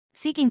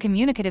seeking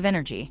communicative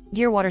energy.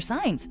 Dear water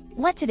signs,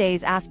 let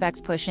today's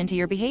aspects push into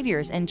your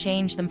behaviors and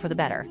change them for the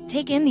better.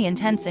 Take in the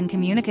intense and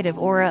communicative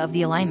aura of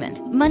the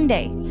alignment.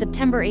 Monday,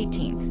 September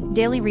 18th.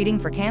 Daily reading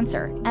for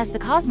Cancer. As the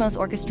cosmos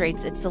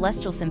orchestrates its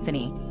celestial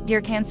symphony, dear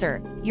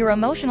Cancer, your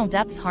emotional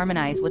depths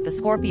harmonize with the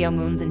Scorpio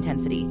moon's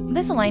intensity.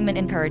 This alignment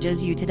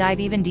encourages you to dive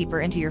even deeper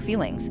into your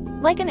feelings.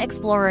 Like an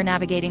explorer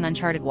navigating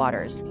uncharted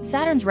waters,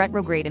 Saturn's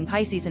retrograde in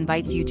Pisces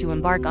invites you to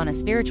embark on a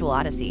spiritual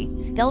odyssey,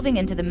 delving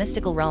into the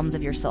mystical realms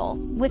of your soul.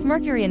 With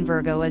Mercury in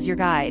Virgo as your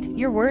guide,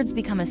 your words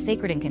become a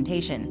sacred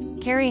incantation,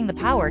 carrying the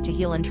power to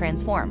heal and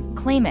transform.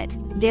 Claim it.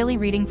 Daily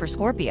reading for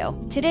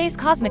Scorpio. Today's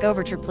cosmic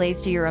overture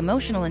plays to your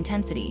emotional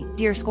intensity.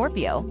 Dear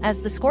Scorpio,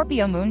 as the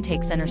Scorpio moon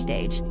takes center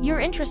stage, your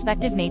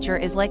introspective nature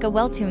is like a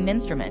well-tuned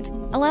instrument,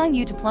 allowing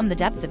you to plumb the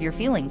depths of your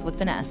feelings with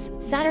finesse.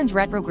 Saturn's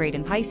retrograde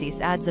in Pisces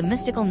adds a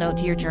mystical note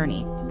to your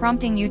journey,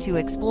 prompting you to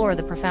explore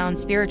the profound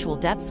spiritual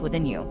depths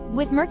within you.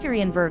 With Mercury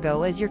in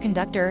Virgo as your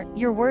conductor,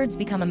 your words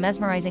become a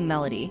mesmerizing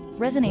melody,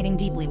 resonating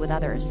deeply with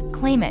others.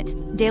 Claim it.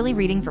 Daily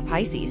reading for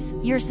Pisces.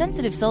 Your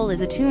sensitive soul is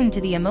attuned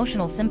to the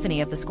emotional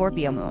symphony of the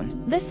Scorpio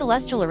moon. This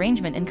celestial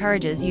arrangement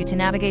encourages you to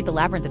navigate the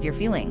labyrinth of your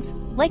feelings.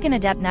 Like an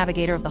adept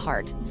navigator of the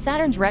heart,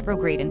 Saturn's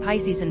retrograde in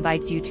Pisces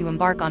invites you to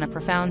embark on a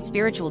profound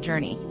spiritual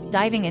journey,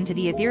 diving into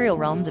the ethereal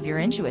realms of your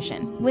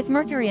intuition. With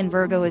Mercury in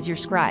Virgo as your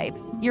scribe,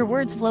 your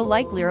words flow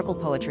like lyrical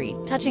poetry,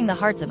 touching the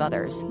hearts of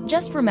others.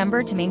 Just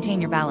remember to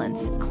maintain your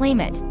balance. Claim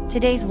it.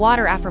 Today's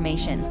water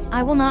affirmation.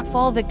 I will not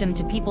fall victim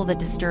to people that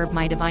disturb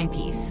my divine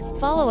peace.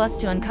 Follow us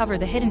to uncover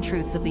the hidden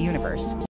truths of the universe.